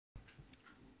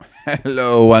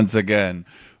Hello once again.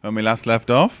 When we last left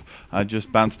off, I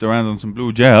just bounced around on some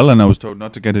blue gel, and I was told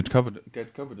not to get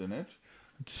covered in it.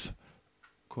 It's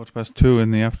 2:15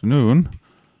 in the afternoon,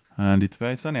 and it's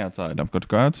very sunny outside. I've got to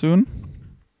go out soon.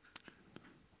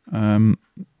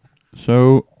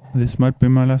 So this might be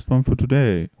my last one for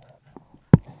today.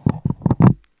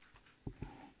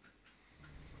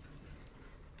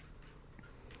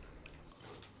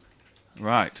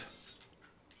 Right.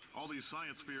 All these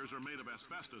science spheres are made of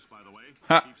asbestos, by the way.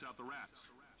 Ha. Keeps out the rats.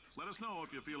 Let us know if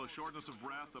you feel a shortness of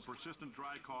breath, a persistent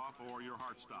dry cough, or your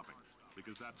heart stopping.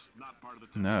 Because that's not part of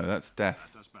the test. No, that's death.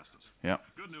 That's asbestos. Yep.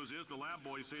 Good news is the lab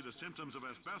boys say the symptoms of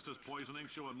asbestos poisoning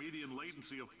show a median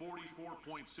latency of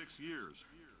 44.6 years.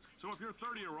 So if you're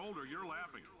 30 or older, you're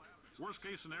laughing. Worst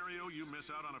case scenario, you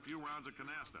miss out on a few rounds of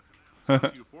canasta.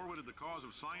 You forwarded the cause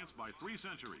of science by 3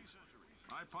 centuries.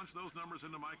 I punch those numbers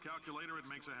into my calculator, it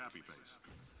makes a happy face.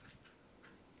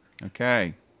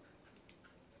 Okay.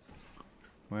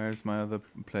 Where's my other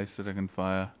place that I can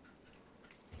fire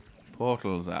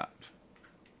portals at?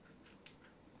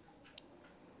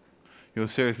 You're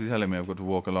seriously telling me I've got to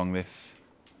walk along this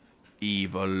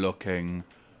evil-looking...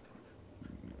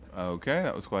 Okay,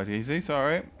 that was quite easy,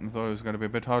 sorry. I thought it was going to be a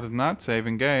bit harder than that.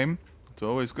 Saving game. It's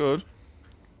always good.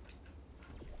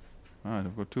 Alright,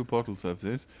 I've got 2 portal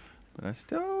surfaces, but I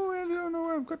still really don't know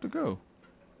where I've got to go.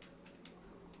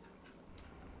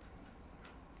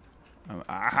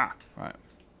 Aha! Right.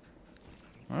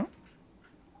 Well,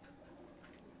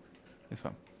 this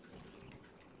one.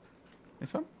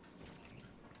 This one.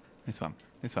 This one.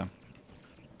 This one.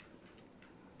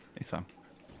 This one.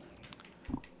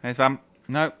 This one.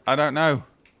 No, I don't know.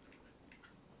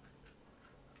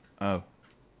 Oh.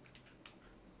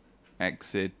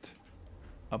 Exit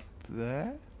up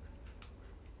there?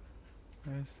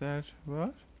 Is that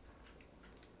what?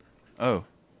 Oh.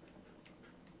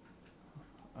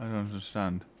 I don't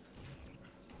understand.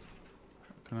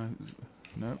 Can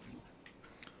I... No.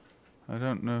 I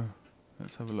don't know.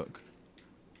 Let's have a look.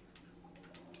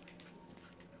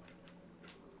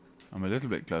 I'm a little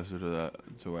bit closer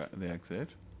to where the exit.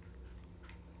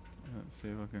 Let's see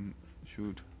if I can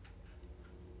shoot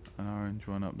an orange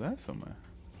one up there somewhere.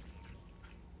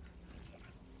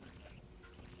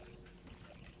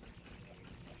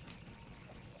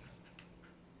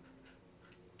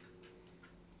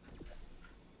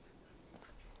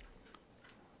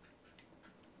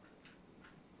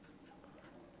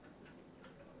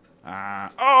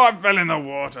 Oh, I fell in the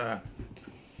water.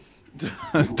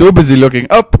 Too busy looking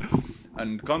up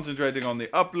and concentrating on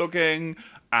the up looking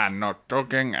and not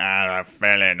looking, and I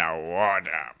fell in the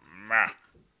water.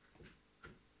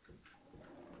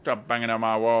 Stop banging on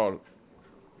my wall.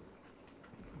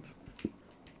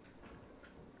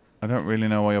 I don't really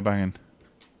know why you're banging.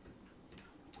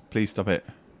 Please stop it.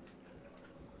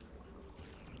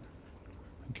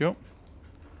 Thank you.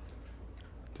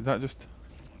 Did that just...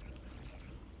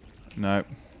 No.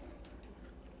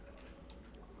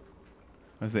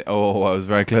 Where's the... Oh, I was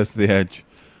very close to the edge.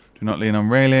 Do not lean on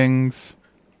railings.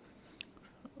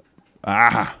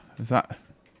 Ah! Is that...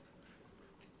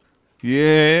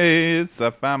 Yes!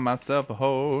 I found myself a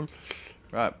hole.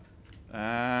 Right.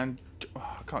 And...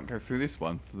 Oh, I can't go through this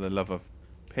one for the love of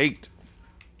Pete.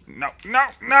 No, no,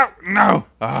 no, no!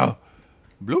 Oh!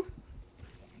 Blue.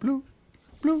 Blue.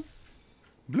 Blue.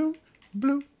 Blue.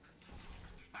 Blue.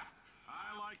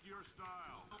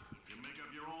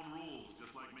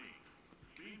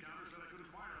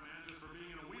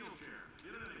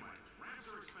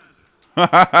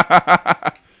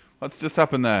 What's just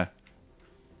happened there?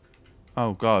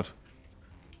 Oh God.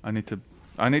 I need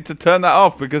to turn that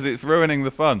off because it's ruining the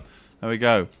fun. There we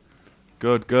go.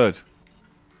 Good, good.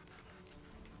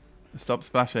 Stop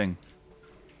splashing.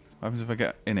 What happens if I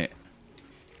get in it?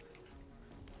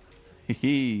 Hee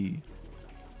hee.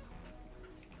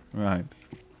 Right.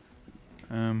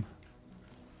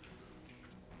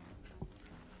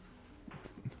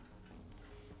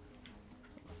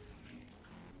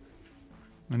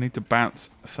 I need to bounce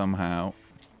somehow.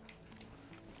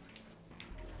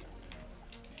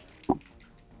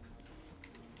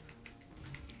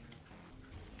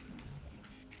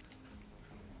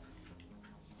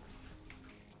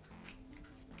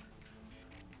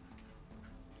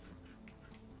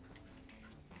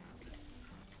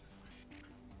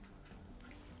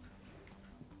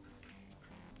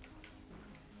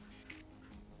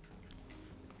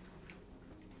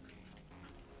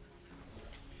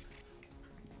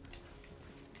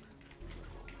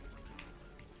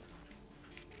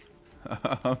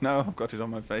 Oh no, I've got it on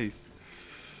my face.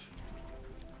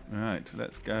 Right,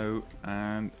 let's go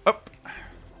and up.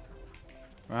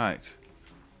 Right.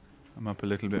 I'm up a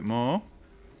little bit more.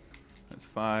 Let's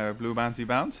fire a blue bouncy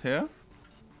bounce here.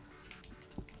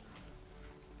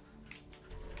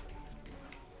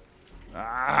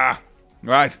 Ah!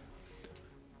 Right.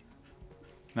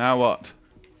 Now what?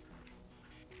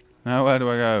 Now where do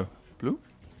I go? Blue?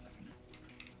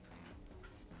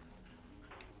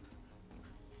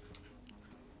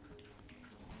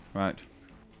 Right.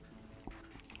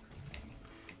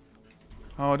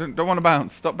 Oh, I don't want to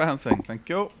bounce. Stop bouncing. Thank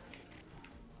you.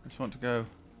 I just want to go.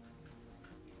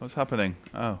 What's happening?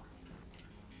 Oh.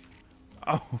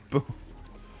 Oh, boo.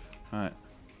 Right.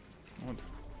 I want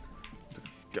to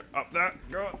get up there.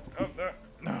 Go up there.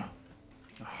 No.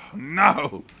 Oh,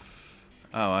 no.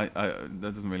 Oh, that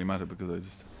doesn't really matter because I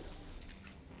just...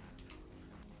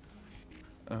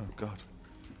 Oh, God.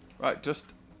 Right, just...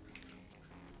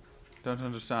 Don't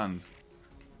understand.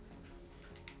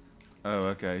 Oh,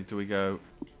 okay. Do we go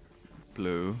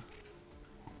blue,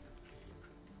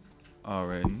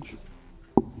 orange,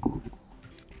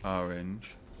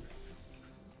 orange,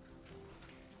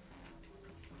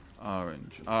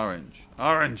 orange, orange,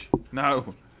 orange?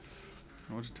 No!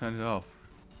 I want to turn it off.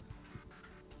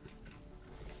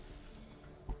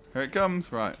 Here it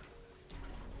comes. Right.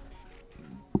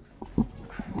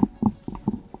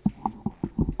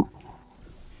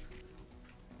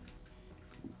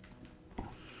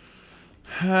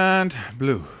 And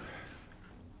blue.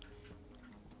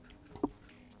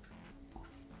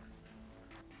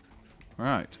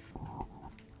 Right.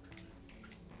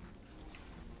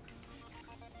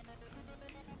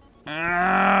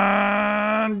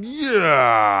 And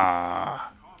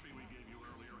yeah.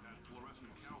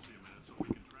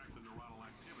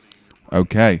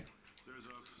 Okay.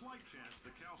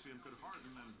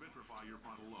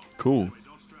 Cool.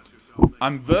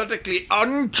 I'm vertically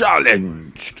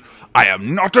unchallenged. I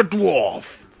am not a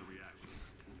dwarf.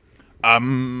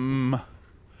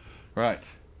 Right.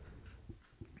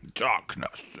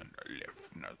 Darkness and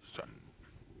aliveness and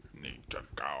need to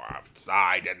go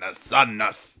outside in the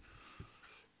sunness.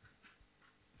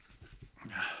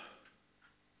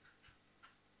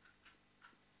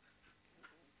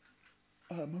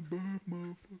 I'm a bird,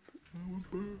 motherfucker. I'm a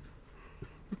bird.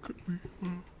 Look at me,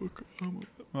 motherfucker.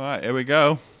 Alright, here we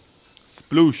go.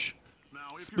 Sploosh.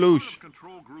 Now, if Sploosh. you're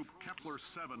control group Kepler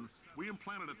 7, we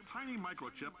implanted a tiny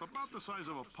microchip about the size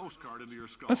of a postcard into your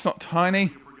skull. That's not tiny.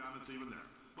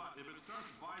 But if it starts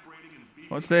vibrating and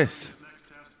beeping What's this? during this next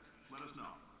test, let us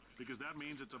know. Because that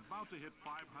means it's about to hit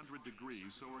 500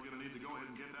 degrees, so we're going to need to go ahead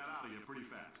and get that out of you pretty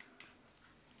fast.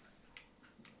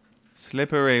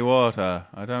 Slippery water.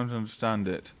 I don't understand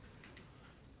it.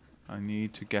 I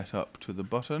need to get up to the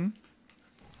button.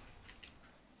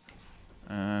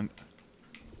 And...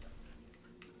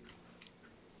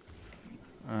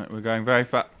 Alright, we're going very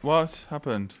fast. What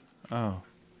happened? Oh.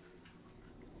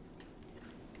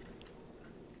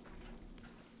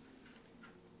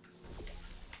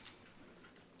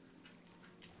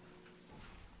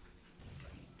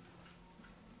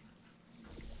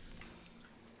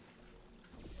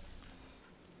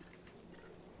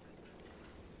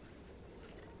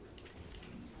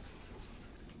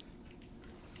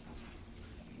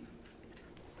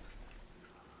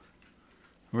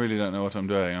 I really don't know what I'm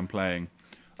doing. I'm playing.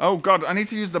 Oh god, I need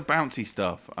to use the bouncy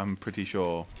stuff, I'm pretty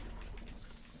sure.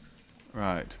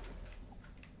 Right.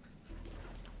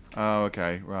 Oh,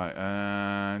 okay, right,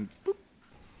 and... Boop.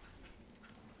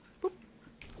 Boop.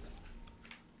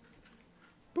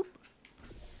 Boop. Boop.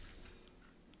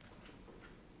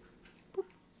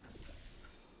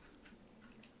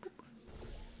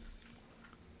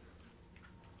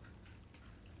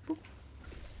 Boop.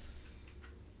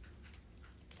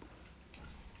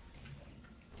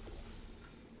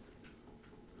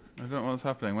 I don't know what's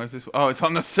happening. Where's this? Oh, it's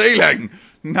on the ceiling!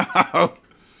 No!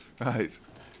 Right.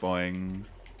 Boing.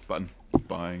 Button.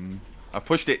 Boing. I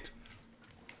pushed it.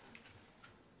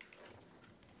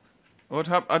 What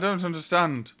happened? I don't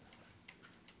understand.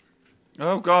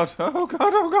 Oh god. Oh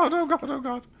god. Oh god. Oh god. Oh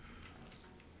god.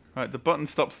 Right, the button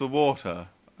stops the water.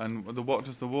 And what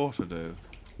does the water do?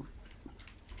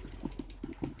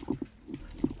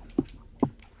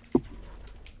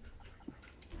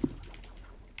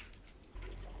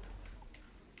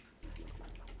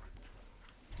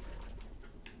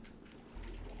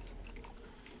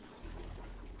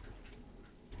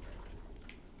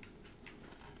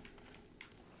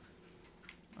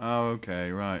 Oh,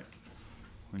 okay, right.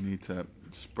 We need to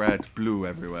spread blue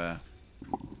everywhere.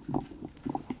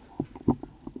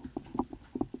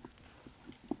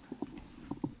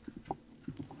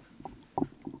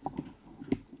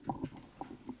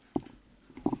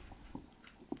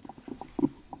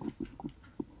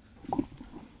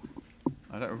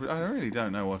 I really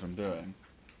don't know what I'm doing.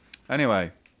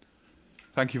 Anyway,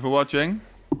 Thank you for watching.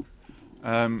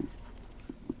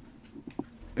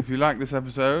 If you like this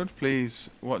episode, please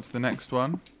watch the next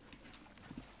one.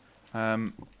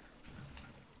 I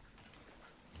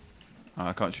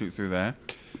can't shoot through there.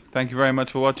 Thank you very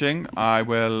much for watching. I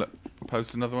will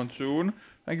post another one soon.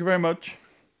 Thank you very much.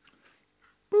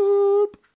 Boo.